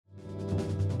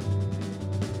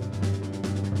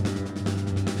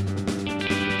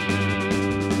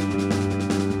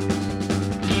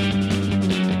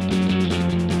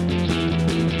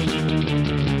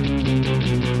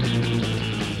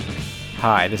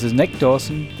Hi, this is Nick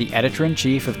Dawson, the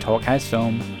editor-in-chief of Talkhouse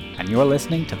Film, and you're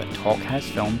listening to the Talkhouse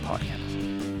Film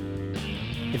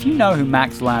Podcast. If you know who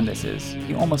Max Landis is,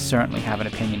 you almost certainly have an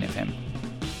opinion of him.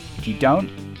 If you don't,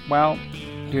 well,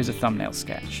 here's a thumbnail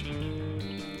sketch.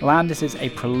 Landis is a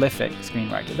prolific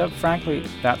screenwriter, though frankly,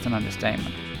 that's an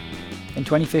understatement. In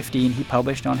 2015, he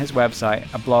published on his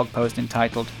website a blog post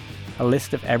entitled "A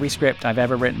List of Every Script I've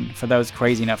Ever Written for Those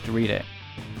Crazy Enough to Read It,"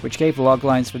 which gave log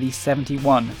lines for the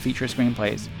 71 feature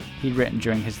screenplays he'd written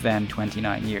during his then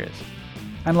 29 years.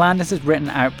 And Landis'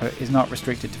 written output is not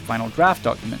restricted to final draft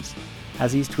documents,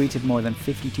 as he's tweeted more than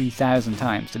 52,000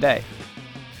 times today.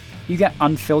 You get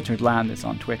unfiltered Landis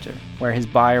on Twitter, where his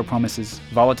bio promises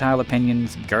volatile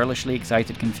opinions, girlishly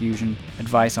excited confusion,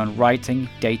 advice on writing,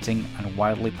 dating, and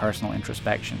wildly personal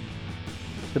introspection.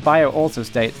 The bio also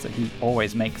states that he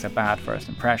always makes a bad first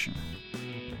impression.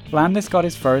 Landis got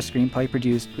his first screenplay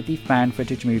produced with the found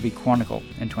footage movie Chronicle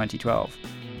in 2012.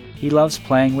 He loves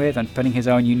playing with and putting his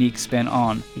own unique spin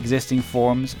on existing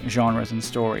forms, genres, and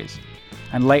stories.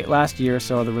 And late last year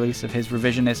saw the release of his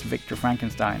revisionist Victor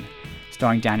Frankenstein,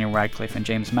 starring Daniel Radcliffe and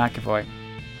James McAvoy.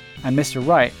 And Mr.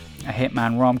 Right, a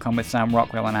hitman rom-com with Sam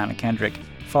Rockwell and Anna Kendrick,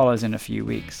 follows in a few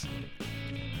weeks.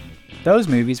 Those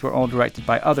movies were all directed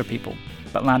by other people,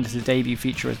 but Landis' debut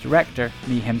feature as director,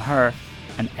 Me, Him, Her,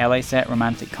 an LA set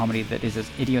romantic comedy that is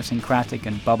as idiosyncratic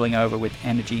and bubbling over with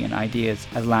energy and ideas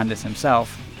as Landis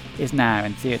himself, is now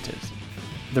in theatres.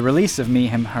 The release of Me,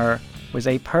 Him, Her was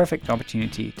a perfect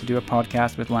opportunity to do a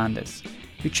podcast with Landis,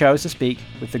 who chose to speak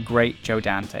with the great Joe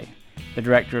Dante, the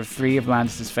director of 3 of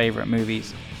Landis' favourite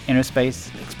movies, Inner Space,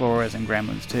 Explorers, and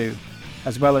Gremlins 2,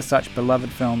 as well as such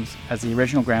beloved films as the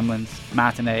original Gremlins,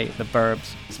 Matinee, The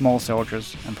Burbs, Small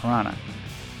Soldiers, and Piranha.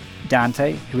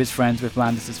 Dante, who is friends with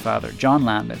Landis' father, John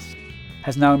Landis,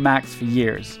 has known Max for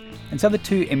years, and so the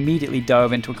two immediately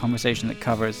dove into a conversation that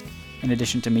covers, in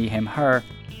addition to Me, Him, Her,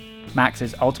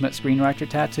 Max's ultimate screenwriter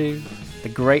tattoo, the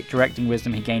great directing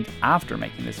wisdom he gained after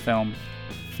making this film,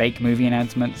 fake movie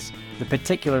announcements, the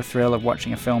particular thrill of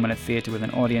watching a film in a theatre with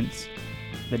an audience,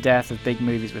 the death of big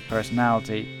movies with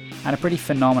personality, and a pretty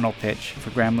phenomenal pitch for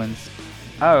Gremlins.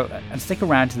 Oh, and stick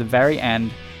around to the very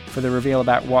end for the reveal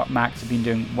about what Max had been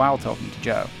doing while talking to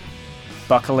Joe.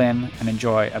 Buckle in and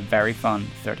enjoy a very fun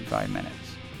 35 minutes.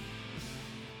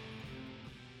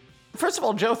 First of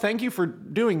all, Joe, thank you for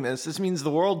doing this. This means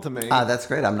the world to me. That's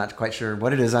great. I'm not quite sure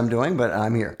what it is I'm doing, but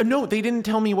I'm here. No, they didn't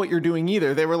tell me what you're doing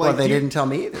either. They were like... Well, they didn't tell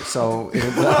me either, so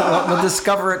we'll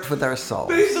discover it with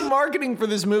ourselves. The marketing for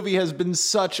this movie has been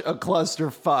such a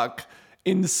clusterfuck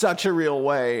in such a real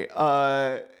way.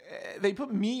 They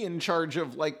put me in charge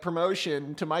of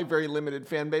promotion to my very limited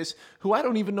fan base, who I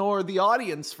don't even know are the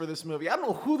audience for this movie. I don't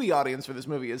know who the audience for this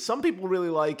movie is. Some people really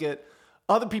like it.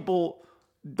 Other people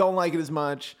don't like it as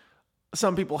much.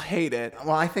 Some people hate it.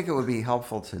 Well, I think it would be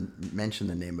helpful to mention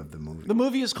the name of the movie. The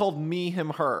movie is called Me, Him,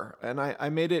 Her, and I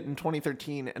made it in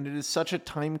 2013, and it is such a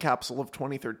time capsule of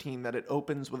 2013 that it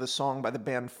opens with a song by the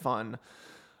band Fun.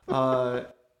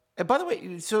 And by the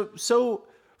way, so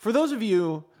for those of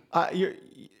you,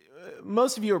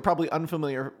 most of you are probably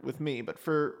unfamiliar with me, but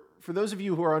for those of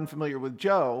you who are unfamiliar with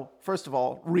Joe, first of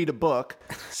all, read a book.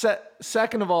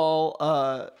 Second of all,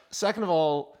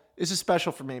 this is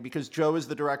special for me because Joe is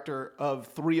the director of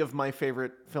 3 of my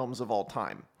favorite films of all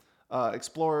time.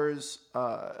 Explorers,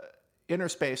 Inner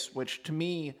Space, which to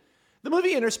me, the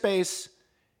movie Inner Space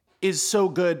is so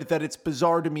good that it's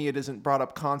bizarre to me it isn't brought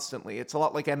up constantly. It's a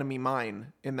lot like Enemy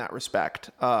Mine in that respect.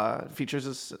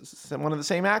 Features one of the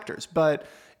same actors, but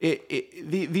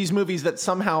these movies that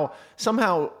somehow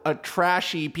a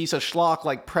trashy piece of schlock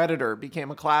like Predator became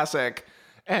a classic,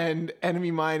 and Enemy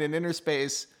Mine and Inner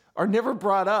Space are never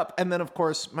brought up. And then, of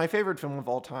course, my favorite film of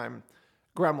all time,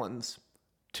 Gremlins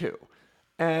 2.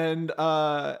 And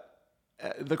the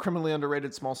criminally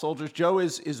underrated Small Soldiers. Joe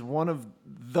is one of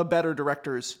the better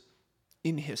directors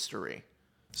in history.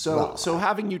 So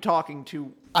having you talking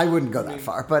to... I wouldn't go that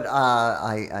far, but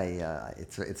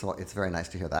it's very nice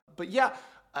to hear that. But yeah,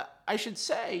 I should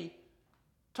say,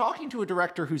 talking to a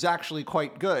director who's actually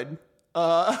quite good,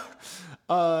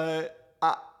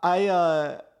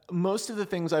 most of the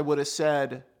things I would have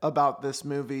said about this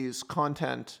movie's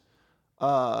content,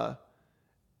 I've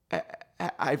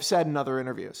said in other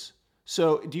interviews.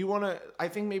 So do you want to, I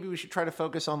think maybe we should try to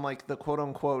focus on the quote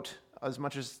unquote, as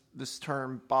much as this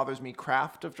term bothers me,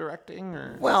 craft of directing?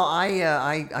 Or? Well,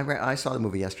 I saw the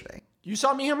movie yesterday. You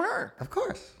saw Me, Him, Her? Of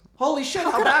course. Holy shit,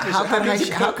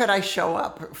 how could I show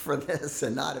up for this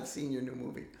and not have seen your new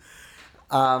movie?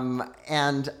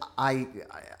 And I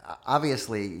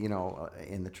obviously,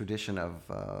 in the tradition of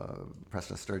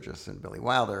Preston Sturges and Billy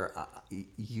Wilder,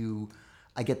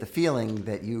 I get the feeling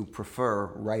that you prefer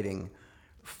writing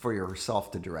for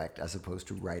yourself to direct as opposed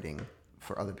to writing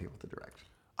for other people to direct.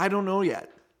 I don't know yet.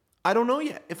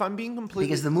 If I'm being completely...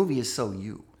 Because the movie is so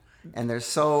you. And there's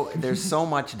so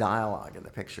much dialogue in the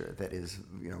picture that is,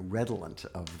 redolent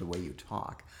of the way you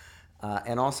talk.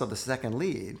 And also the second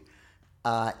lead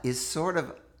is sort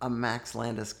of a Max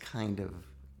Landis kind of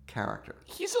character.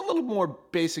 He's a little more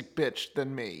basic bitch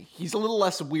than me. He's a little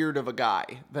less weird of a guy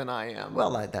than I am.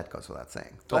 Well, that goes without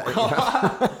saying. But,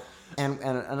 and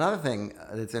another thing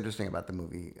that's interesting about the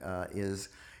movie is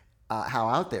how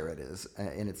out there it is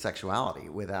in its sexuality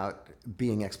without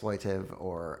being exploitive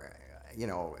or,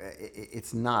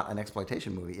 it's not an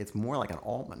exploitation movie. It's more like an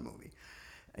Altman movie.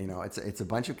 It's a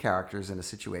bunch of characters in a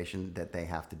situation that they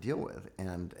have to deal with,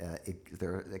 and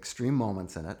there are extreme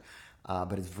moments in it,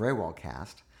 but it's very well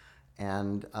cast,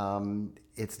 and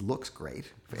it looks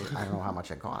great. I don't know how much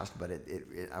it cost, but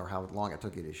or how long it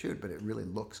took you to shoot, but it really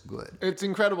looks good. It's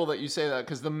incredible that you say that,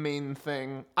 because the main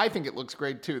thing, I think it looks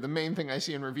great too. The main thing I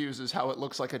see in reviews is how it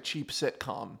looks like a cheap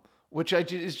sitcom, which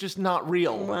is just not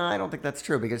real. Well, I don't think that's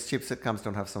true, because cheap sitcoms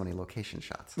don't have so many location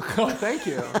shots. Oh, thank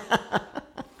you.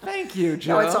 Thank you,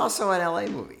 Joe. No, it's also an LA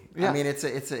movie. Yeah. I mean, it's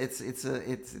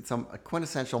a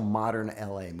quintessential modern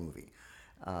LA movie.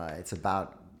 It's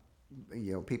about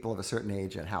people of a certain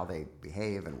age and how they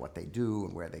behave and what they do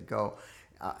and where they go.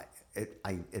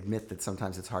 I admit that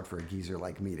sometimes it's hard for a geezer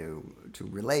like me to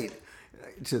relate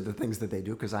to the things that they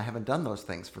do, because I haven't done those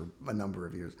things for a number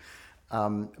of years.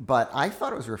 But I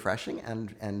thought it was refreshing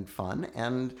and fun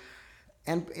and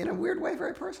in a weird way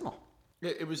very personal.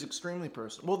 It was extremely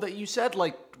personal. Well, that you said,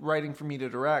 like, writing for me to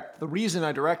direct. The reason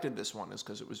I directed this one is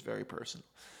because it was very personal.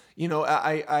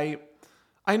 I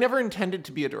never intended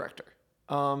to be a director.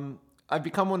 I've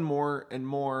become one more and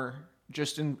more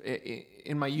just in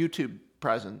my YouTube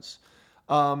presence.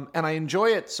 And I enjoy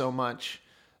it so much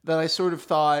that I sort of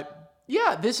thought,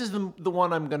 yeah, this is the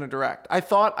one I'm going to direct. I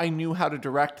thought I knew how to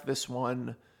direct this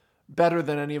one better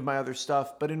than any of my other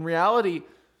stuff. But in reality,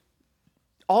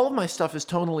 all of my stuff is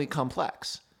tonally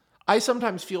complex. I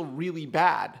sometimes feel really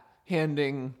bad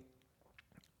handing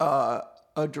a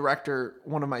director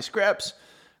one of my scripts,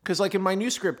 because, like, in my new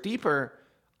script, Deeper,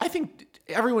 I think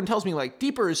everyone tells me, like,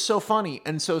 Deeper is so funny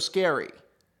and so scary.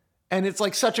 And it's,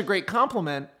 like, such a great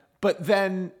compliment. But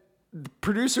then the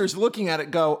producers looking at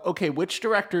it go, okay, which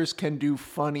directors can do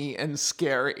funny and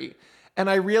scary? And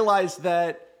I realized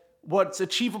that what's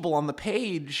achievable on the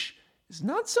page is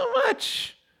not so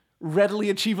much readily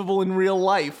achievable in real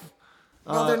life.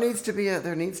 Well, there needs to be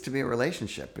a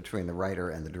relationship between the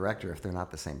writer and the director if they're not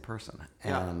the same person.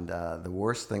 Yeah. And the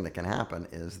worst thing that can happen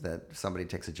is that somebody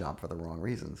takes a job for the wrong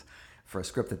reasons, for a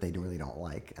script that they really don't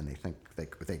like, and they think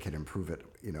they could improve it,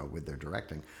 with their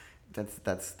directing.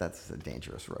 That's a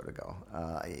dangerous road to go.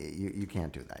 You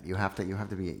can't do that. You have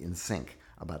to be in sync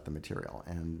about the material.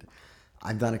 And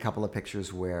I've done a couple of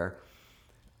pictures where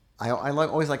I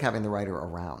always like having the writer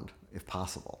around if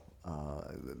possible.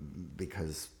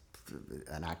 Because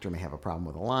an actor may have a problem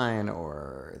with a line,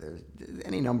 or there's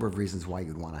any number of reasons why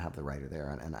you'd want to have the writer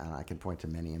there. And I can point to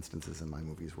many instances in my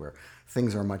movies where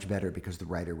things are much better because the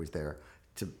writer was there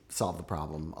to solve the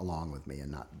problem along with me,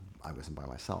 and I wasn't by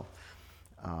myself.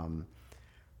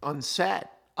 On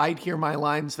set, I'd hear my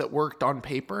lines that worked on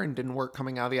paper and didn't work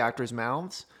coming out of the actors'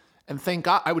 mouths, and thank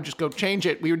God I would just go change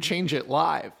it. We would change it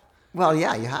live. Well,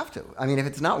 yeah, you have to. I mean, if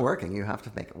it's not working, you have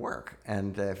to make it work.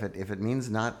 And if it means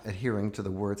not adhering to the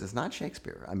words, it's not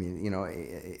Shakespeare. I mean,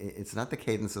 it's not the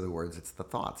cadence of the words; it's the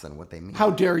thoughts and what they mean. How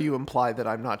dare you imply that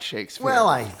I'm not Shakespeare? Well,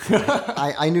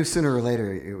 I knew sooner or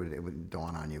later it would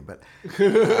dawn on you. But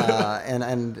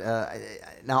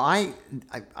now I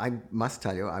must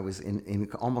tell you, I was in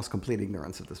almost complete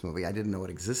ignorance of this movie. I didn't know it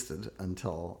existed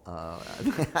until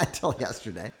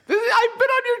yesterday. I've been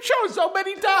on your show so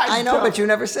many times. I know, but you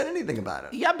never said anything about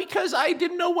it. Yeah, because I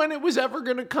didn't know when it was ever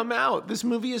going to come out. This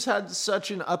movie has had such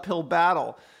an uphill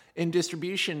battle in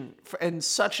distribution and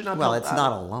such an uphill Well, it's battle.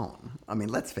 not alone. I mean,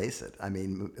 let's face it. I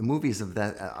mean, movies of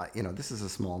that, this is a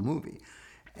small movie.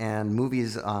 And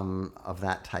movies of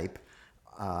that type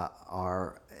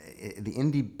the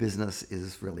indie business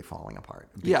is really falling apart.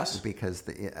 Yes. Because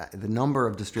the number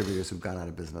of distributors who've gone out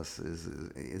of business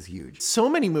is huge. So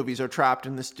many movies are trapped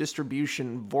in this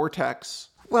distribution vortex.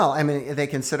 Well, I mean, they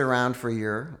can sit around for a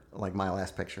year, like my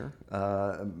last picture,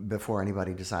 before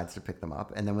anybody decides to pick them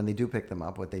up. And then when they do pick them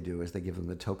up, what they do is they give them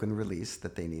the token release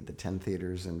that they need, the 10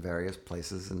 theaters in various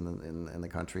places in the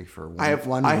country for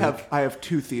one week. I have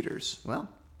 2 theaters. Well,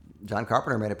 John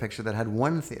Carpenter made a picture that had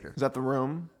 1 theater. Is that the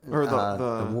Room or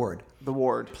the Ward? The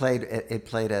Ward. It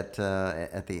played at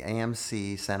the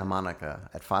AMC Santa Monica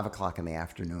at 5:00 in the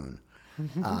afternoon.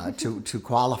 to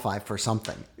qualify for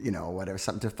something, whatever,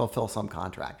 something to fulfill some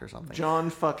contract or something. John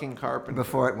fucking Carpenter.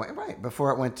 Before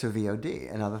it went to VOD.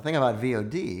 And now the thing about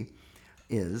VOD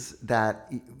is that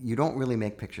you don't really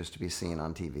make pictures to be seen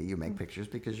on TV. You make pictures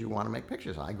because you want to make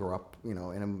pictures. I grew up, in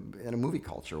a movie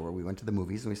culture where we went to the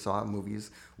movies and we saw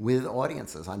movies with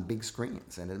audiences on big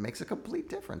screens, and it makes a complete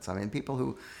difference. I mean, people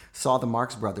who saw the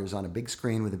Marx Brothers on a big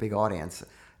screen with a big audience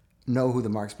know who the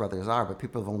Marx Brothers are, but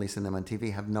people who've only seen them on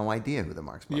TV have no idea who the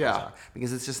Marx Brothers are,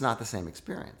 because it's just not the same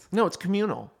experience. No, it's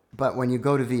communal. But when you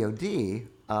go to VOD,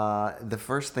 the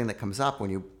first thing that comes up when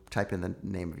you type in the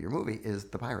name of your movie is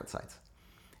the pirate sites.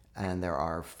 And there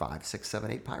are 5, 6,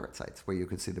 7, 8 pirate sites where you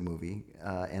can see the movie,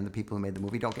 and the people who made the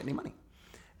movie don't get any money.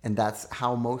 And that's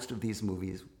how most of these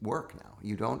movies work now.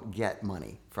 You don't get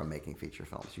money from making feature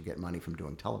films. You get money from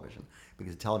doing television,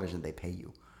 because television, they pay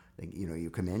you. You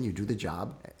come in, you do the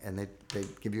job, and they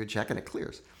give you a check and it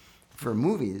clears. For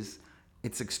movies,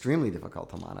 it's extremely difficult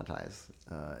to monetize,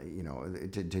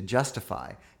 to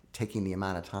justify taking the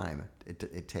amount of time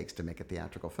it takes to make a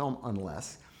theatrical film,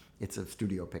 unless it's a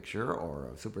studio picture or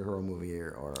a superhero movie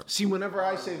or. See, whenever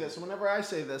I say this,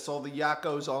 all the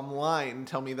yakkos online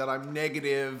tell me that I'm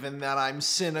negative and that I'm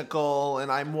cynical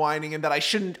and I'm whining and that I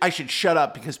should shut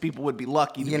up because people would be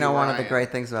lucky to be one of the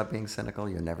great things about being cynical,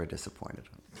 you're never disappointed.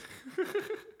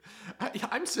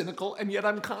 I'm cynical, and yet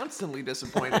I'm constantly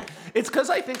disappointed. It's because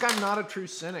I think I'm not a true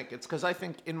cynic. It's because I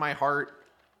think in my heart,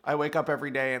 I wake up every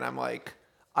day and I'm like,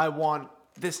 I want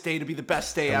this day to be the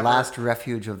best day ever. The last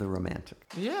refuge of the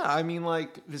romantic. Yeah, I mean,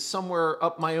 like, somewhere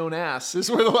up my own ass is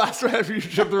where the last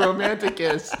refuge of the romantic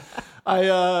is.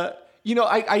 I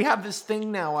have this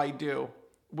thing now I do,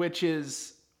 which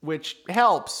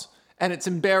helps, and it's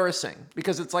embarrassing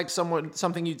because it's like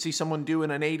something you'd see someone do in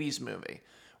an 80s movie,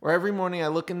 where every morning I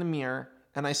look in the mirror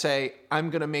and I say,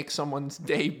 I'm going to make someone's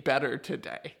day better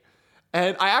today.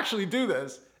 And I actually do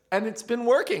this, and it's been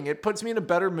working. It puts me in a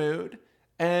better mood.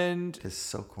 And it's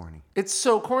so corny. It's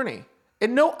so corny.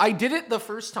 And no, I did it the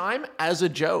first time as a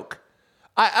joke.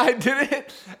 I did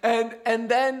it, and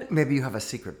then maybe you have a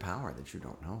secret power that you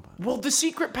don't know about. Well, the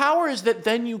secret power is that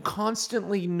then you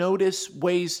constantly notice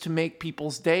ways to make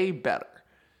people's day better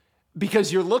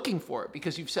because you're looking for it,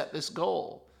 because you've set this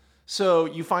goal. So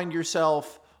you find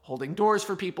yourself holding doors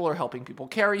for people or helping people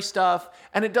carry stuff,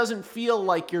 and it doesn't feel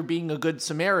like you're being a good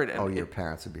Samaritan. Oh, your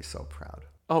parents would be so proud.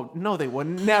 Oh, no, they would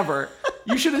never.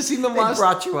 You should have seen them They last...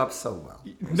 brought you up so well.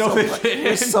 No, they didn't.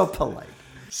 You're so polite.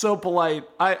 So polite.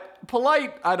 I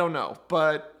don't know,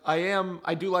 but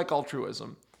I do like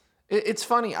altruism. It's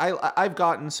funny. I've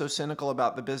gotten so cynical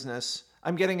about the business.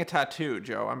 I'm getting a tattoo,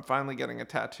 Joe. I'm finally getting a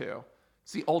tattoo.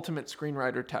 It's the ultimate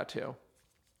screenwriter tattoo.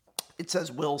 It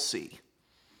says, "We'll see."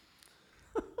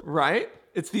 Right?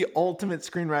 It's the ultimate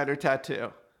screenwriter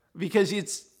tattoo because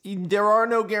there are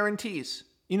no guarantees.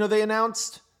 They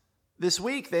announced this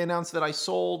week, that I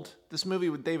sold this movie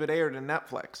with David Ayer to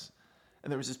Netflix.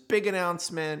 And there was this big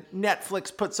announcement.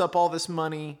 Netflix puts up all this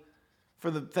money for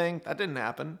the thing. That didn't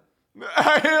happen.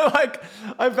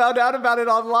 I found out about it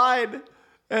online.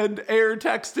 And Ayer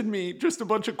texted me just a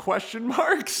bunch of question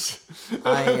marks.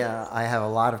 I have a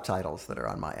lot of titles that are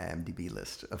on my IMDb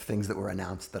list of things that were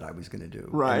announced that I was going to do.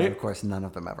 Right. And of course, none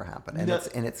of them ever happened.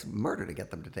 And it's murder to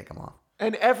get them to take them off.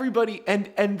 And everybody, and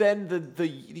then the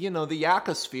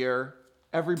Yakkosphere,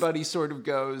 everybody sort of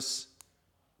goes,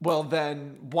 well,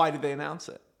 then why did they announce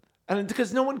it? And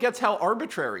because no one gets how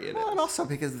arbitrary it is. And also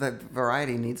because the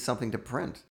Variety needs something to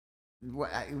print.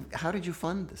 How did you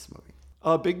fund this movie?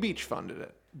 Big Beach funded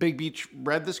it. Big Beach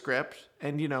read the script,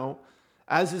 and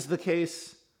as is the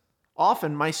case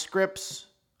often, my scripts,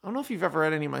 I don't know if you've ever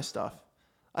read any of my stuff.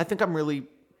 I think I'm really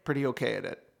pretty okay at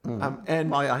it.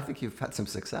 And I think you've had some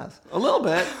success. A little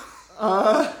bit.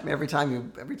 Every time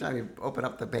you open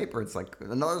up the paper, it's like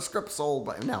another script sold.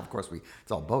 But now, of course,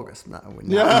 it's all bogus. They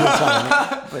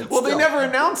never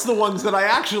announce the ones that I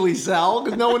actually sell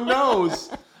because no one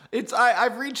knows.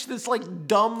 I've reached this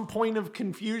dumb point of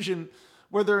confusion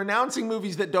where they're announcing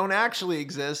movies that don't actually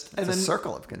exist. It's a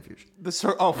circle of confusion.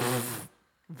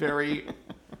 Very,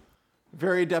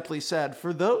 very adeptly said.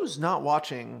 For those not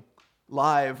watching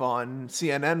live on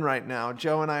CNN right now,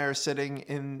 Joe and I are sitting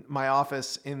in my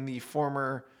office in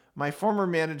my former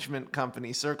management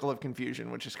company, Circle of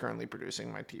Confusion, which is currently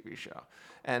producing my TV show.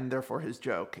 And therefore his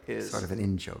joke is... sort of an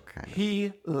in-joke, kind of.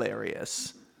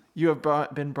 Hilarious. You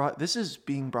have this is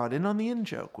being brought in on the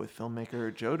in-joke with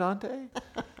filmmaker Joe Dante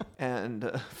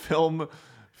and film.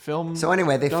 So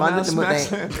anyway, they funded the movie.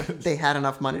 Max They had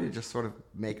enough money to just sort of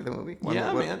make the movie?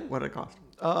 Man. What did it cost?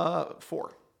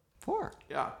 $4. $4?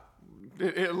 Yeah.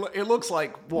 It looks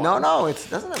like one. No, it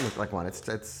doesn't look like one.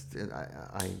 That's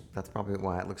probably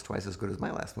why it looks twice as good as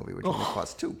my last movie, which only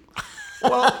cost $2.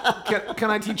 Well, can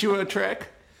I teach you a trick?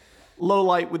 Low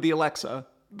light with the Alexa.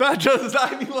 I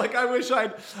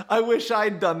wish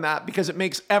I'd done that because it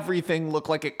makes everything look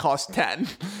like it cost 10.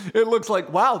 It looks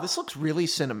like, wow, this looks really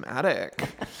cinematic.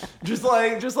 just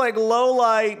like low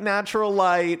light, natural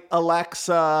light,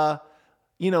 Alexa,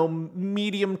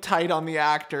 medium tight on the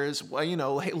actors, a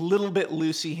little bit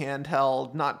loosey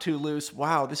handheld, not too loose.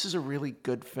 Wow, this is a really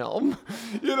good film.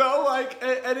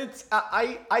 And it's,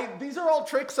 these are all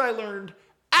tricks I learned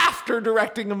after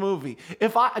directing a movie.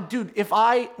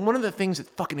 One of the things that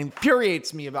fucking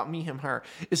infuriates me about Me, Him, Her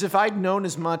is if I'd known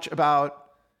as much about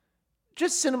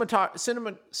just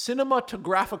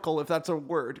cinematographical, if that's a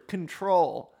word,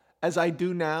 control as I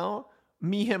do now,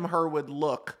 Me, Him, Her would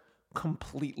look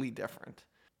completely different.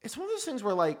 It's one of those things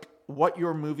where, like, what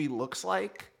your movie looks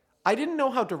like, I didn't know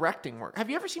how directing worked. Have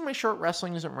you ever seen my short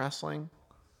Wrestling Isn't Wrestling?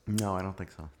 No, I don't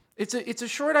think so. It's a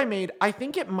short I made. I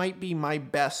think it might be my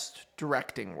best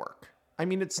directing work. I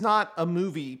mean, it's not a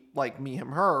movie like Me,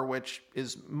 Him, Her, which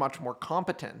is much more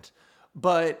competent.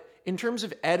 But in terms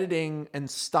of editing and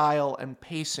style and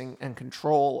pacing and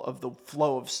control of the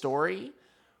flow of story,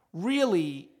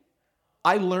 really,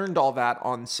 I learned all that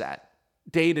on set,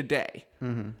 day to day.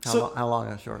 Mm-hmm. How long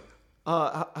is the short?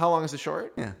 How long is the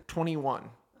short? Yeah. 21.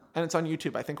 And it's on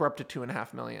YouTube. I think we're up to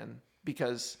 2.5 million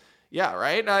because... Yeah,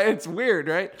 right? It's weird,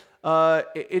 right?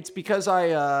 It's because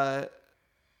or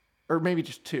maybe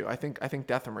just 2. I think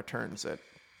Death and Returns at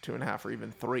 2.5 or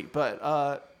even 3.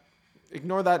 But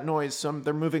ignore that noise.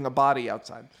 They're moving a body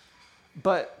outside.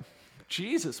 But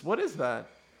Jesus, what is that?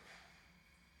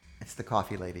 It's the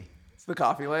coffee lady. It's the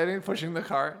coffee lady pushing the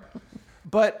cart.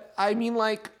 But I mean,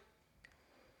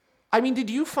 did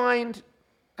you find?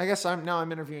 I guess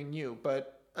I'm interviewing you,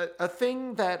 but a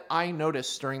thing that I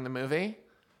noticed during the movie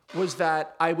was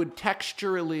that I would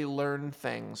texturally learn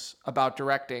things about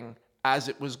directing as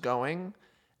it was going,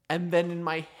 and then in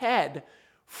my head,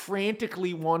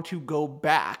 frantically want to go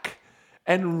back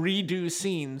and redo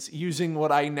scenes using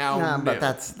what I now knew. But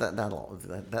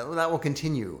that will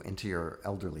continue into your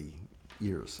elderly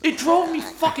years. It drove me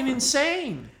fucking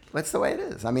insane. That's the way it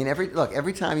is. I mean,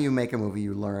 every time you make a movie,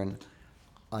 you learn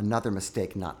another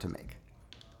mistake not to make.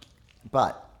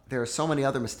 But there are so many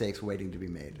other mistakes waiting to be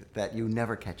made that you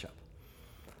never catch up.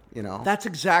 That's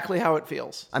exactly how it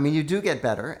feels. I mean, you do get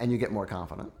better and you get more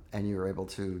confident and you're able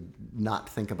to not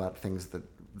think about things that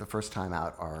the first time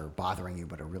out are bothering you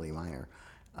but are really minor.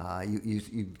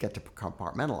 You get to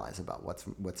compartmentalize about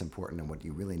what's important and what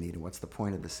you really need and what's the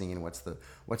point of the scene, what's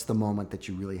the moment that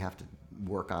you really have to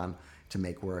work on to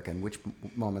make work, and which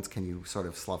moments can you sort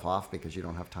of slough off because you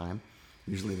don't have time.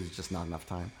 Usually there's just not enough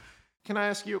time. Can I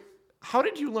ask you, how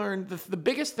did you learn the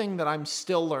biggest thing that I'm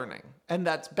still learning, and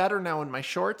that's better now in my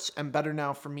shorts and better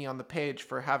now for me on the page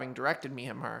for having directed Me,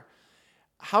 Him, Her?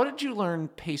 How did you learn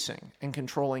pacing and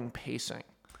controlling pacing?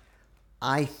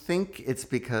 I think it's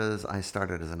because I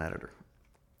started as an editor.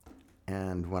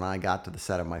 And when I got to the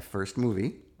set of my first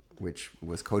movie, which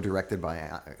was co-directed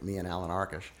by me and Alan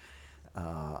Arkish,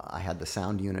 I had the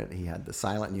sound unit, he had the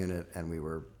silent unit, and we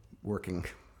were working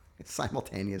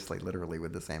simultaneously, literally,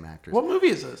 with the same actors. What movie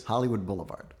is this? Hollywood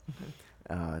Boulevard.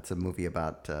 It's a movie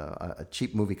about a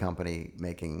cheap movie company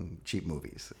making cheap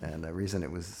movies. And the reason it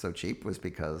was so cheap was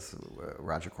because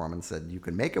Roger Corman said, you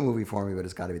can make a movie for me, but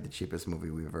it's got to be the cheapest movie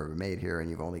we've ever made here, and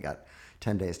you've only got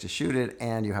 10 days to shoot it,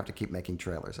 and you have to keep making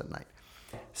trailers at night.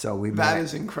 That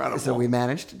is incredible. So we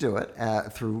managed to do it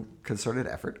through concerted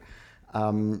effort.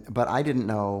 But I didn't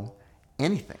know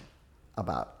anything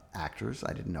about actors.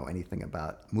 I didn't know anything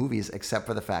about movies except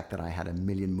for the fact that I had a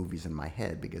million movies in my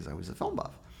head because I was a film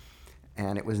buff.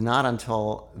 And it was not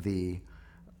until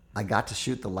I got to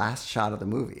shoot the last shot of the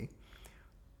movie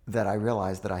that I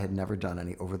realized that I had never done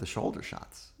any over-the-shoulder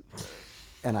shots.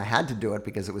 And I had to do it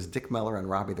because it was Dick Miller and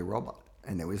Robbie the Robot.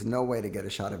 And there was no way to get a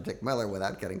shot of Dick Miller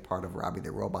without getting part of Robbie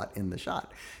the Robot in the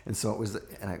shot. And so it was,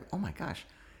 oh my gosh,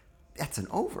 that's an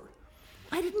over.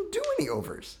 I didn't do any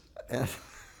overs. And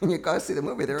when you go see the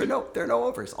movie, there are no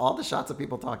overs. All the shots of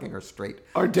people talking are straight.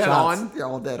 Are dead shots. on? They're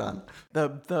all dead on.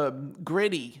 The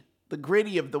gritty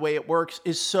of the way it works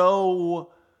is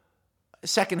so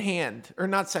secondhand, or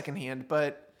not secondhand,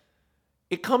 but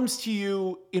it comes to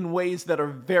you in ways that are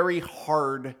very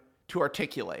hard to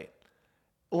articulate.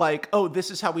 Like, oh,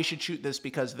 this is how we should shoot this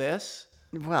because this.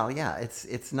 Well, yeah,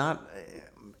 it's not.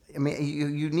 I mean,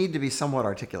 you need to be somewhat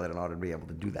articulate in order to be able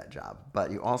to do that job.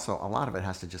 But you also, a lot of it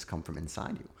has to just come from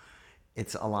inside you.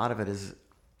 A lot of it is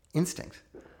instinct.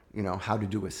 how to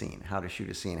do a scene, how to shoot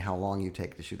a scene, how long you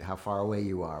take to shoot, how far away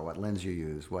you are, what lens you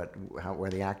use, where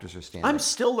the actors are standing. I'm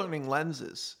still learning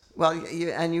lenses. Well,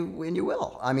 you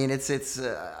will. I mean, it's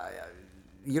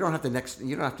you don't have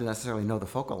to necessarily know the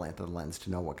focal length of the lens to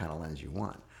know what kind of lens you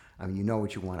want. I mean, you know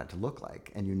what you want it to look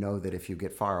like, and you know that if you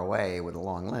get far away with a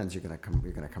long lens, you're going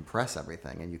to compress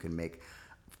everything, and you can make,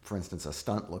 for instance, a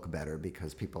stunt look better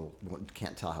because people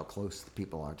can't tell how close the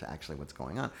people are to actually what's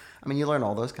going on. I mean, you learn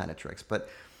all those kind of tricks, but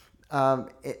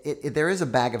there is a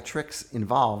bag of tricks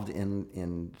involved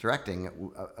in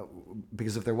directing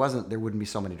because if there wasn't, there wouldn't be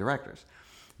so many directors.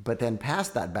 But then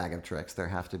past that bag of tricks, there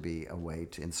have to be a way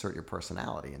to insert your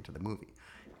personality into the movie.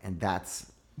 And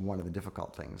that's one of the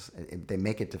difficult things. They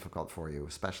make it difficult for you,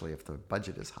 especially if the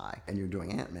budget is high and you're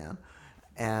doing Ant-Man.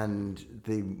 And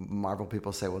the Marvel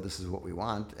people say, well, this is what we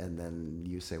want. And then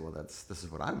you say, well, this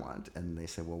is what I want. And they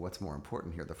say, well, what's more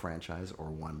important here, the franchise or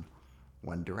one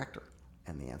director?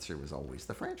 And the answer was always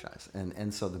the franchise.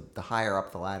 And so the higher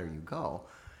up the ladder you go,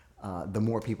 the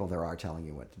more people there are telling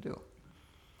you what to do.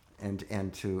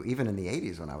 And to even in the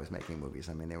 80s when I was making movies,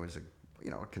 I mean, there was a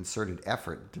concerted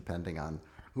effort, depending on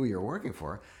who you're working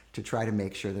for, to try to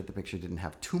make sure that the picture didn't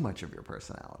have too much of your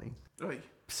personality,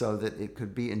 so that it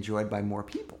could be enjoyed by more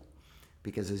people.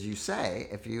 Because as you say,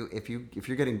 if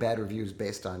you're getting bad reviews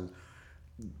based on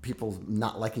people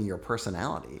not liking your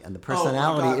personality, and the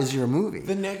personality is your movie,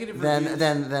 the negative reviews,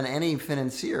 then any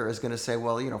financier is going to say,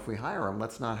 well, if we hire him,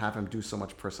 let's not have him do so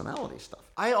much personality stuff.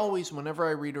 I always, whenever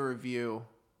I read a review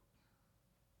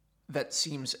that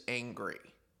seems angry,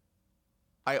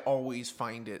 I always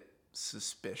find it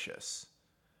suspicious.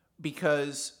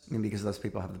 Because those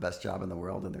people have the best job in the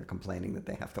world and they're complaining that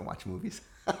they have to watch movies.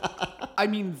 I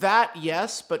mean, that,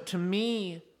 yes, but to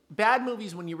me, bad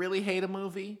movies, when you really hate a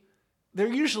movie,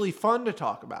 they're usually fun to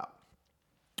talk about.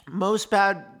 Most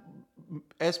bad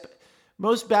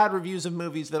reviews of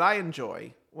movies that I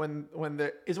enjoy when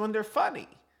they're funny.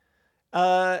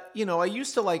 I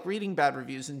used to like reading bad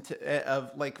reviews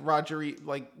of like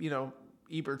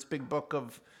Ebert's big book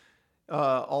of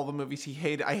all the movies he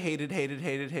hated. I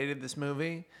hated this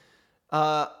movie.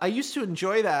 I used to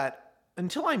enjoy that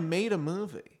until I made a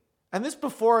movie. And this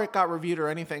before it got reviewed or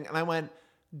anything. And I went,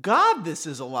 God, this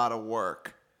is a lot of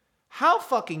work. How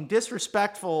fucking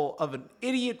disrespectful of an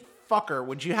idiot fucker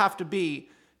would you have to be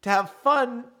to have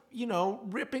fun,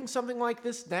 ripping something like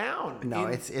this down? No,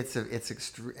 it's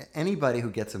anybody who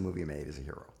gets a movie made is a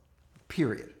hero.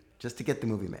 Period. Just to get the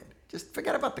movie made. Just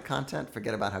forget about the content,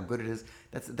 forget about how good it is.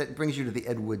 That brings you to the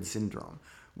Ed Wood syndrome,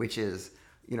 which is,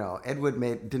 Ed Wood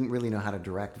didn't really know how to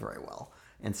direct very well.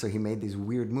 And so he made these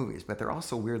weird movies, but they're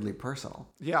also weirdly personal.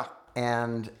 Yeah.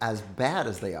 And as bad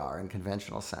as they are in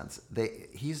conventional sense,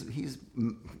 he's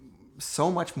so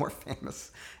much more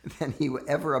famous than he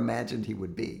ever imagined he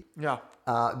would be. Yeah.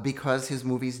 Because his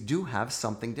movies do have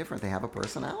something different. They have a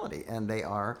personality, and they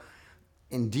are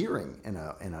endearing in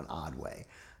an odd way.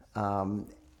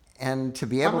 And to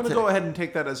be able I'm going to go ahead and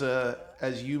take that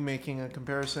as you making a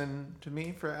comparison to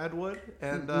me for Ed Wood.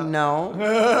 And no,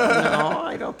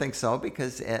 I don't think so,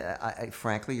 because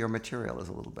frankly, your material is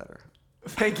a little better.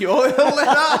 Thank you.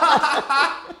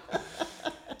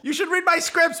 You should read my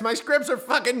scripts. My scripts are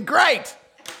fucking great.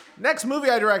 Next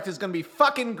movie I direct is going to be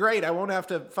fucking great. I won't have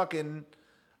to fucking...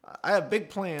 I have big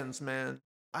plans, man.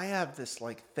 I have this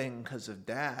thing because of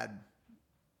Dad,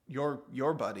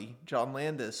 your buddy, John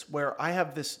Landis, where I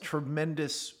have this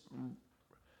tremendous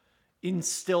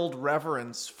instilled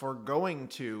reverence for going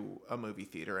to a movie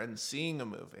theater and seeing a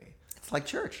movie. It's like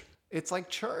church. It's like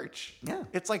church. Yeah.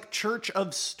 It's like church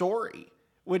of story,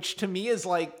 which to me is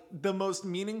the most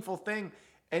meaningful thing.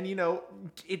 And,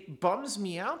 it bums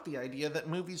me out, the idea that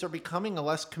movies are becoming a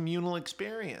less communal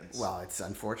experience. Well, it's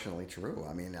unfortunately true.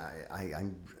 I mean,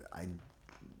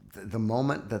 the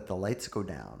moment that the lights go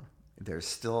down, there's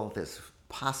still this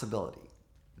possibility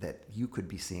that you could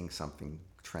be seeing something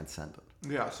transcendent.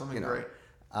 Yeah, something great.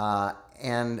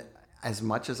 And as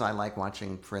much as I like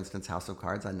watching, for instance, House of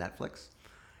Cards on Netflix,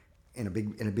 in a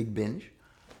big binge,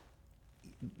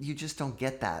 you just don't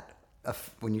get that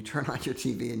when you turn on your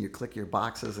TV and you click your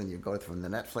boxes and you go from the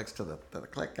Netflix to the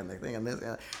click and the thing and this,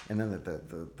 and then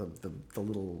the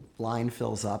little line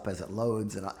fills up as it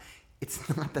loads, and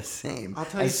it's not the same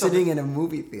as sitting in a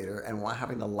movie theater and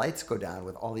having the lights go down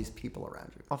with all these people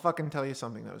around you. I'll fucking tell you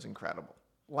something that was incredible.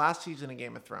 Last season of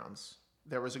Game of Thrones,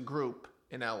 there was a group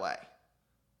in LA,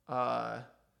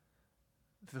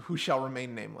 who shall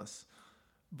remain nameless.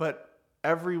 But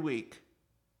every week,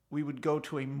 we would go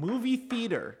to a movie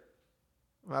theater,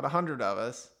 about 100 of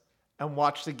us, and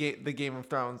watch the Game of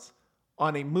Thrones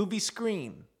on a movie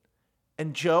screen.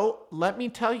 And Joe, let me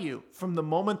tell you, from the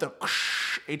moment the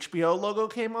HBO logo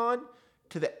came on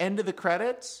to the end of the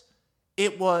credits,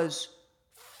 it was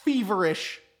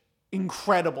feverish,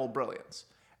 incredible brilliance.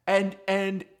 And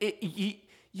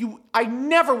I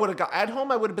never would have got at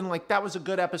home. I would have been like, that was a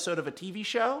good episode of a TV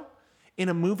show. In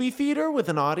a movie theater with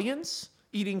an audience,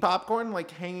 eating popcorn,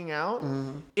 like hanging out,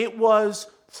 it was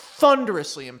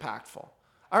thunderously impactful.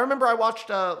 I remember I watched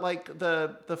like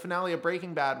the finale of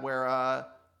Breaking Bad where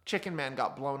Chicken Man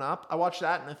got blown up. I watched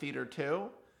that in the theater too,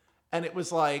 and it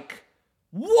was like,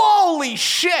 holy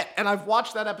shit! And I've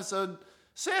watched that episode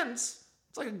since.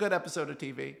 It's like a good episode of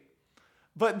TV.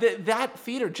 But that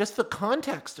theater, just the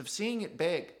context of seeing it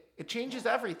big, it changes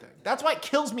everything. That's why it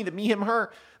kills me that Me, Him,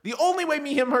 Her. The only way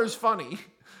Me, Him, Her is funny,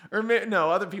 or no,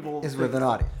 other people is with an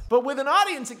audience. But with an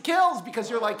audience, it kills because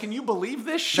you're like, can you believe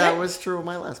this shit? That was true of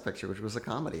my last picture, which was a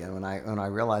comedy. And when I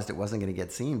realized it wasn't going to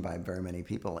get seen by very many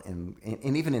people, and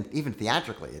even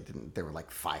theatrically, it didn't. There were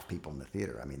like 5 people in the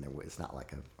theater. I mean, it's not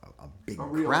like a big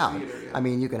crowd. Theater, yeah. I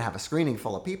mean, you can have a screening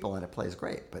full of people and it plays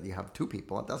great, but you have 2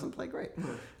 people, it doesn't play great.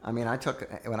 I mean,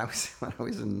 when I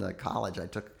was in college,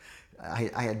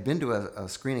 I had been to a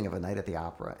screening of A Night at the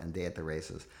Opera and Day at the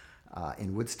Races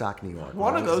in Woodstock, New York.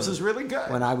 One of those is really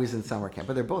good. When I was in summer camp,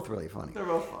 but they're both really funny. They're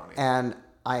both funny. And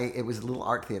it was a little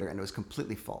art theater, and it was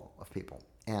completely full of people.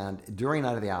 And during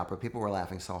Night of the Opera, people were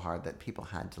laughing so hard that people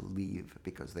had to leave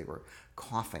because they were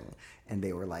coughing and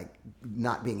they were like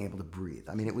not being able to breathe.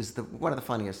 I mean, it was one of the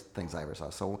funniest things I ever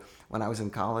saw. So when I was in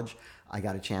college, I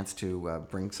got a chance to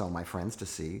bring some of my friends to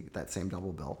see that same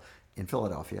double bill in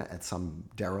Philadelphia at some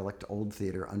derelict old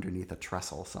theater underneath a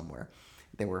trestle somewhere.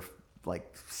 There were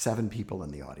like 7 people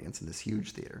in the audience in this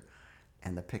huge theater,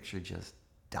 and the picture just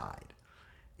died.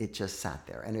 It just sat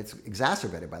there. And it's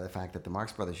exacerbated by the fact that the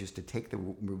Marx Brothers used to take the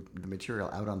material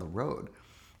out on the road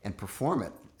and perform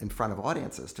it in front of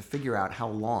audiences to figure out how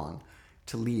long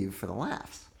to leave for the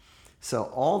laughs. So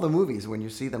all the movies, when you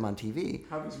see them on TV,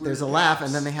 there's a laugh,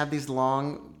 and then they have these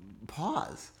long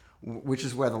pause, which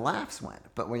is where the laughs went.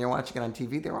 But when you're watching it on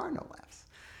TV, there are no laughs.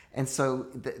 And so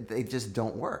they just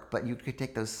don't work. But you could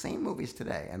take those same movies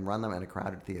today and run them in a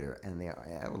crowded theater, and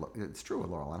it's true with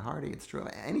Laurel and Hardy, it's true of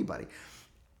anybody.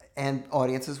 And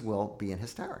audiences will be in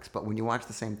hysterics. But when you watch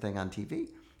the same thing on TV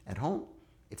at home,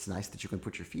 it's nice that you can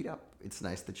put your feet up. It's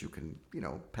nice that you can,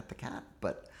 pet the cat.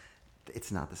 But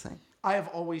it's not the same. I have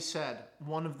always said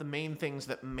one of the main things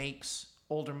that makes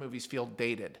older movies feel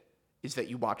dated is that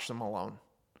you watch them alone.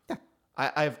 Yeah.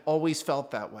 I've always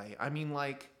felt that way. I mean,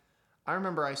 like, I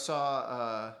remember I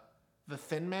saw The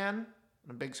Thin Man on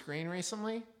a big screen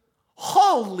recently.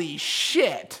 Holy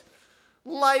shit!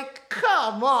 Like,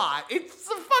 come on. It's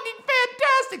fucking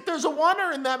fantastic. There's a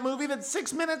wonder in that movie that's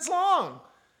 6 minutes long.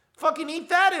 Fucking eat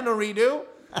that in a redo.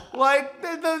 Like,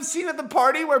 the scene at the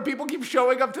party where people keep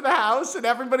showing up to the house and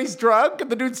everybody's drunk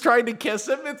and the dude's trying to kiss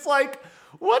him. It's like,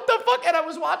 what the fuck? And I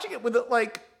was watching it with,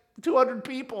 like, 200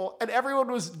 people and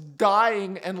everyone was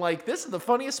dying and like, this is the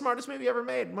funniest, smartest movie ever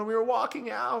made. And when we were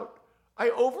walking out, I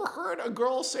overheard a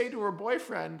girl say to her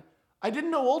boyfriend, I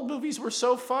didn't know old movies were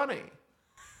so funny.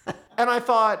 And I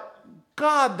thought,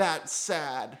 God, that's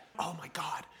sad. Oh my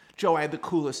God. Joe, I had the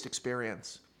coolest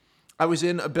experience. I was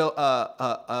in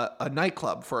a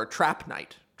nightclub for a trap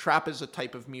night. Trap is a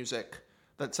type of music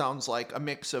that sounds like a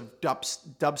mix of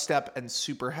dubstep and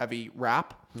super heavy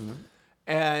rap. Mm-hmm.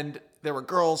 And there were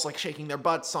girls like shaking their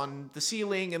butts on the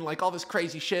ceiling and like all this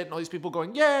crazy shit and all these people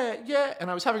going, yeah, yeah.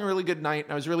 And I was having a really good night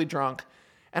and I was really drunk.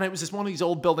 And it was just one of these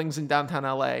old buildings in downtown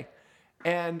LA.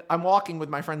 And I'm walking with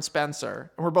my friend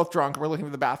Spencer, and we're both drunk, and we're looking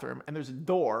for the bathroom, and there's a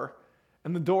door,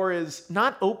 and the door is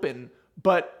not open,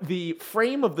 but the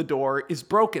frame of the door is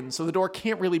broken, so the door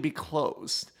can't really be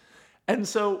closed. And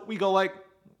so we go like,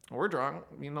 we're drunk,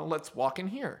 let's walk in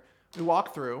here. We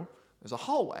walk through, there's a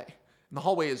hallway, and the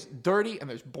hallway is dirty, and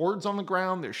there's boards on the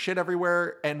ground, there's shit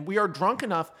everywhere, and we are drunk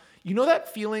enough. You know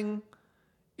that feeling?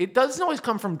 It doesn't always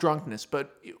come from drunkenness,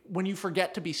 but when you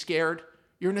forget to be scared,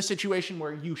 you're in a situation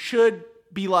where you should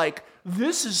be like,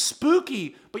 this is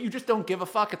spooky, but you just don't give a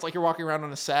fuck. It's like you're walking around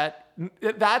on a set.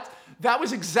 That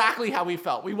was exactly how we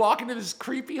felt. We walk into this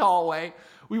creepy hallway.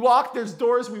 There's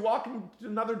doors. We walk into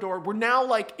another door. We're now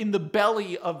like in the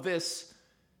belly of this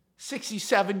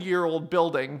 67-year-old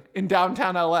building in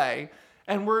downtown LA.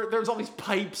 And there's all these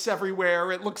pipes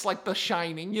everywhere. It looks like The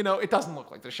Shining. It doesn't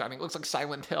look like The Shining. It looks like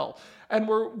Silent Hill. And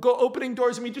we're opening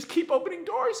doors, and we just keep opening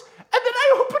doors. And then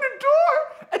I open a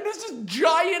door, and there's this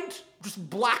giant, just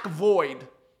black void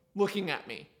looking at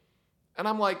me. And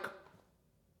I'm like,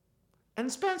 and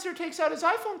Spencer takes out his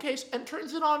iPhone case and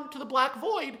turns it on to the black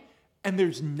void, and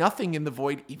there's nothing in the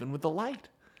void, even with the light.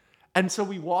 And so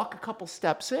we walk a couple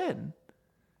steps in,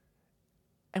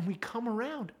 And we come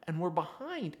around and we're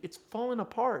behind, it's fallen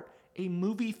apart, a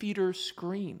movie theater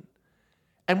screen.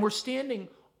 And we're standing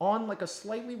on like a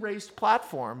slightly raised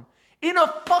platform in a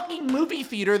fucking movie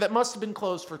theater that must have been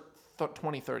closed for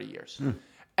 20, 30 years.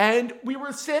 And we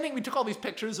were standing, we took all these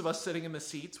pictures of us sitting in the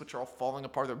seats, which are all falling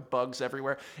apart. There are bugs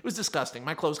everywhere. It was disgusting.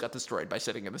 My clothes got destroyed by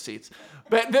sitting in the seats.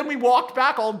 But then we walked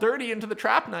back all dirty into the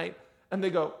trap night, and they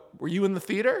go, "Were you in the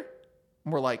theater?"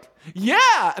 And we're like,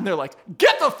 "Yeah." And they're like,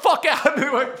 "Get the fuck out." And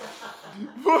they're like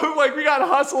we got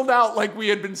hustled out like we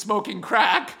had been smoking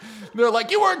crack. They're like,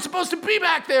 "You weren't supposed to be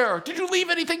back there. Did you leave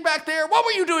anything back there? What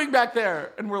were you doing back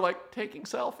there?" And we're like, taking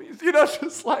selfies,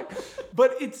 just like,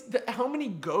 but it's how many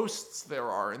ghosts there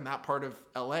are in that part of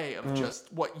LA of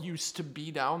just what used to be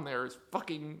down there is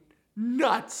fucking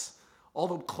nuts. All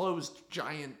the closed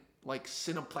giant like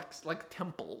cineplex, like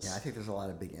temples. Yeah, I think there's a lot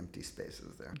of big empty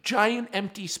spaces there. Giant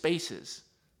empty spaces.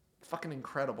 Fucking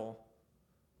incredible.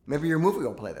 Maybe your movie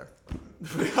will play there.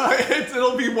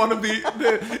 It'll be one of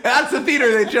that's the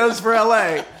theater they chose for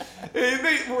LA.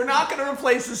 We're not going to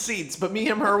replace the seats, but Me,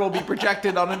 Him, Her will be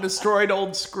projected on a destroyed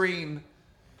old screen.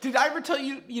 Did I ever tell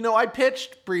you, I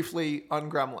pitched briefly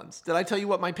on Gremlins. Did I tell you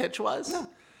what my pitch was? No.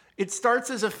 It starts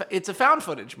as it's a found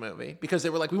footage movie because they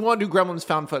were like, we want to do Gremlins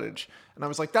found footage. And I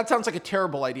was like, that sounds like a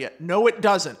terrible idea. No, it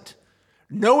doesn't.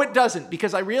 No, it doesn't.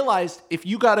 Because I realized if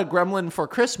you got a Gremlin for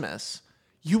Christmas,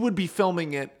 you would be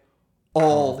filming it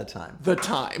all the time.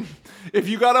 If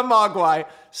you got a Mogwai.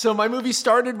 So my movie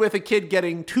started with a kid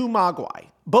getting 2 Mogwai,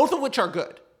 both of which are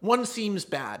good. One seems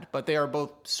bad, but they are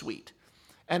both sweet.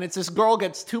 And it's this girl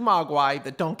gets 2 Mogwai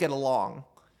that don't get along.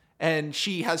 And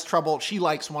she has trouble. She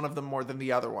likes one of them more than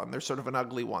the other one. There's sort of an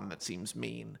ugly one that seems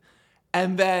mean.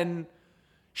 And then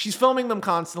she's filming them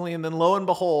constantly. And then lo and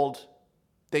behold,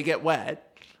 they get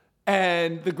wet.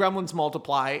 And the gremlins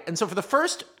multiply. And so for the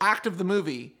first act of the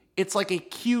movie, it's like a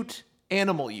cute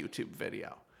animal YouTube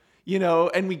video,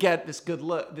 and we get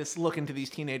this look into these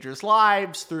teenagers'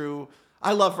 lives through.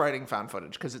 I love writing found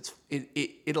footage because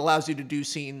it allows you to do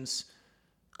scenes.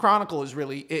 Chronicle is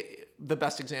really the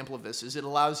best example of this. Is it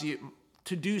allows you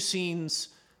to do scenes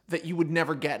that you would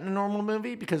never get in a normal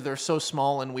movie because they're so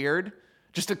small and weird.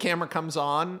 Just a camera comes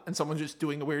on and someone's just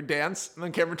doing a weird dance and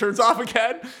then the camera turns off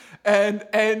again.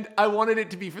 And I wanted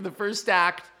it to be for the first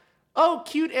act. Oh,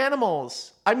 cute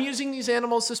animals. I'm using these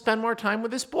animals to spend more time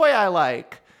with this boy I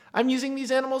like. I'm using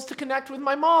these animals to connect with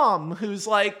my mom, who's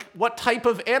like, what type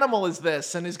of animal is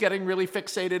this? And is getting really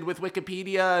fixated with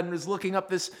Wikipedia and is looking up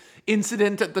this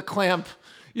incident at the Clamp,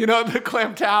 the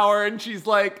Clamp Tower. And she's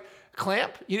like,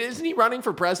 Clamp? Isn't he running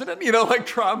for president? Like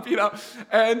Trump,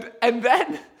 And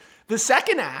then the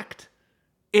second act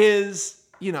is,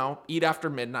 Eat After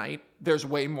Midnight. There's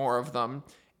way more of them.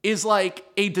 Is like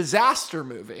a disaster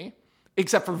movie,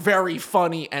 except for very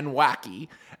funny and wacky,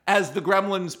 as the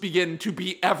gremlins begin to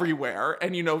be everywhere.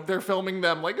 And, they're filming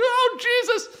them like, oh,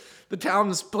 Jesus, the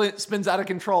town spins out of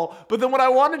control. But then what I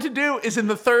wanted to do is in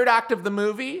the third act of the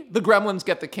movie, the gremlins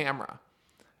get the camera.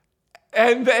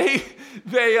 And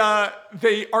they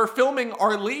are filming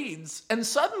our leads. And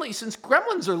suddenly, since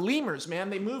gremlins are lemurs, man,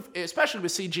 they move, especially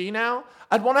with CG now.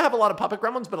 I'd want to have a lot of puppet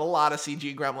gremlins, but a lot of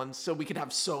CG gremlins, so we could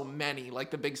have so many,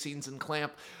 like the big scenes in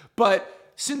Clamp. But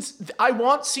since I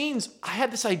want scenes, I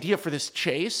had this idea for this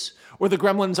chase where the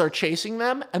gremlins are chasing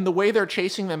them, and the way they're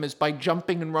chasing them is by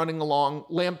jumping and running along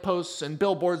lampposts and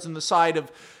billboards in the side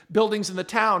of buildings in the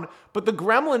town. But the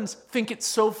gremlins think it's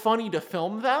so funny to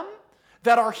film them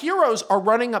that our heroes are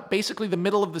running up basically the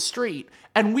middle of the street,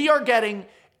 and we are getting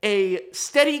a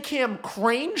Steadicam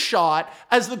crane shot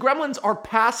as the gremlins are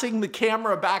passing the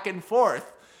camera back and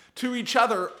forth to each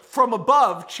other from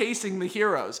above, chasing the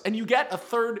heroes. And you get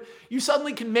you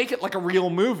suddenly can make it like a real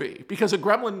movie because a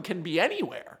gremlin can be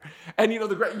anywhere. And you hear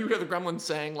the gremlins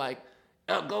saying like,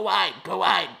 oh, go wide, go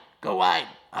wide, go wide.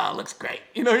 Oh, looks great.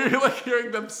 You're like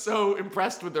hearing them so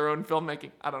impressed with their own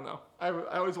filmmaking. I don't know. I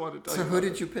always wanted to tell you. So who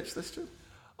did you pitch this to?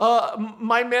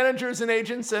 My managers and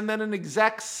agents, and then an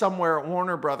exec somewhere at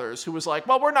Warner Brothers who was like,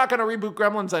 well, we're not going to reboot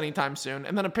Gremlins anytime soon.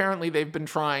 And then apparently they've been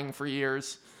trying for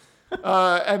years.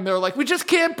 And they're like, we just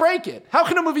can't break it. How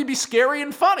can a movie be scary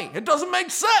and funny? It doesn't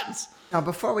make sense. Now,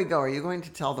 before we go, are you going to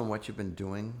tell them what you've been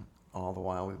doing all the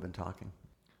while we've been talking?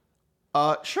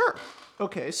 Sure.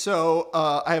 Okay, so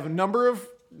I have a number of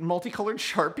multicolored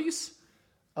Sharpies.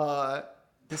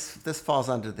 This falls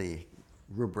under the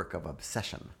rubric of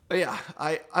obsession. Yeah,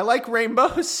 I like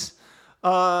rainbows.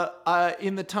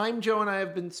 In the time Joe and I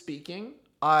have been speaking,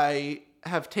 I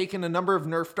have taken a number of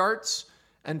Nerf darts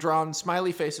and drawn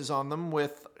smiley faces on them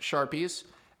with Sharpies.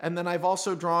 And then I've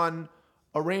also drawn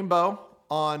a rainbow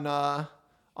on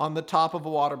on the top of a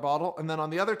water bottle. And then on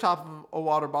the other top of a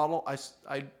water bottle,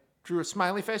 I drew a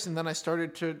smiley face, and then I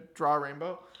started to draw a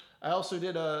rainbow. I also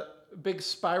did a big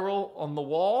spiral on the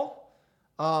wall.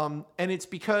 And it's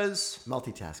because...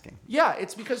 Multitasking. Yeah,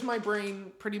 it's because my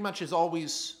brain pretty much is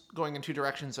always going in two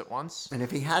directions at once. And if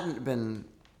he hadn't been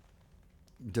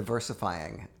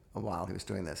diversifying while he was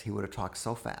doing this, he would have talked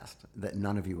so fast that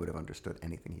none of you would have understood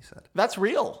anything he said. That's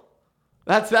real.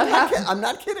 That happens. I'm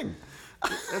not kidding.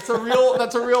 That's a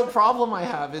real problem I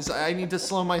have, is I need to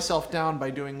slow myself down by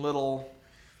doing little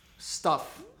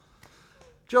stuff.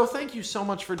 Joe, thank you so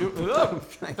much for doing...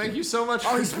 Thank you so much.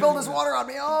 Oh, he spilled his water on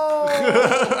me.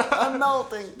 Oh, I'm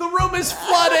melting. The room is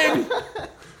flooding.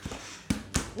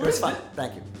 It was fun.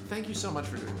 Thank you. Thank you so much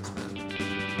for doing this, man.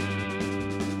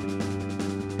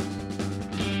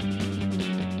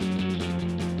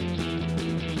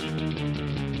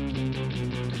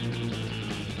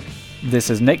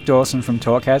 This is Nick Dawson from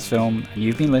Talkhouse Film, and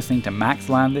you've been listening to Max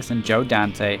Landis and Joe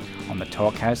Dante on the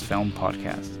Talkhouse Film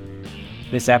podcast.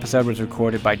 This episode was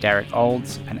recorded by Derek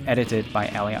Olds and edited by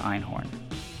Elliot Einhorn.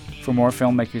 For more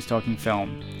filmmakers talking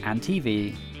film and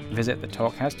TV, visit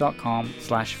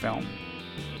thetalkhouse.com/film.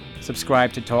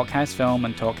 Subscribe to Talkhouse Film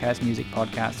and Talkhouse Music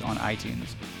podcasts on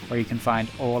iTunes, where you can find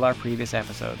all our previous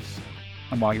episodes.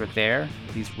 And while you're there,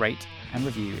 please rate and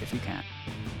review if you can.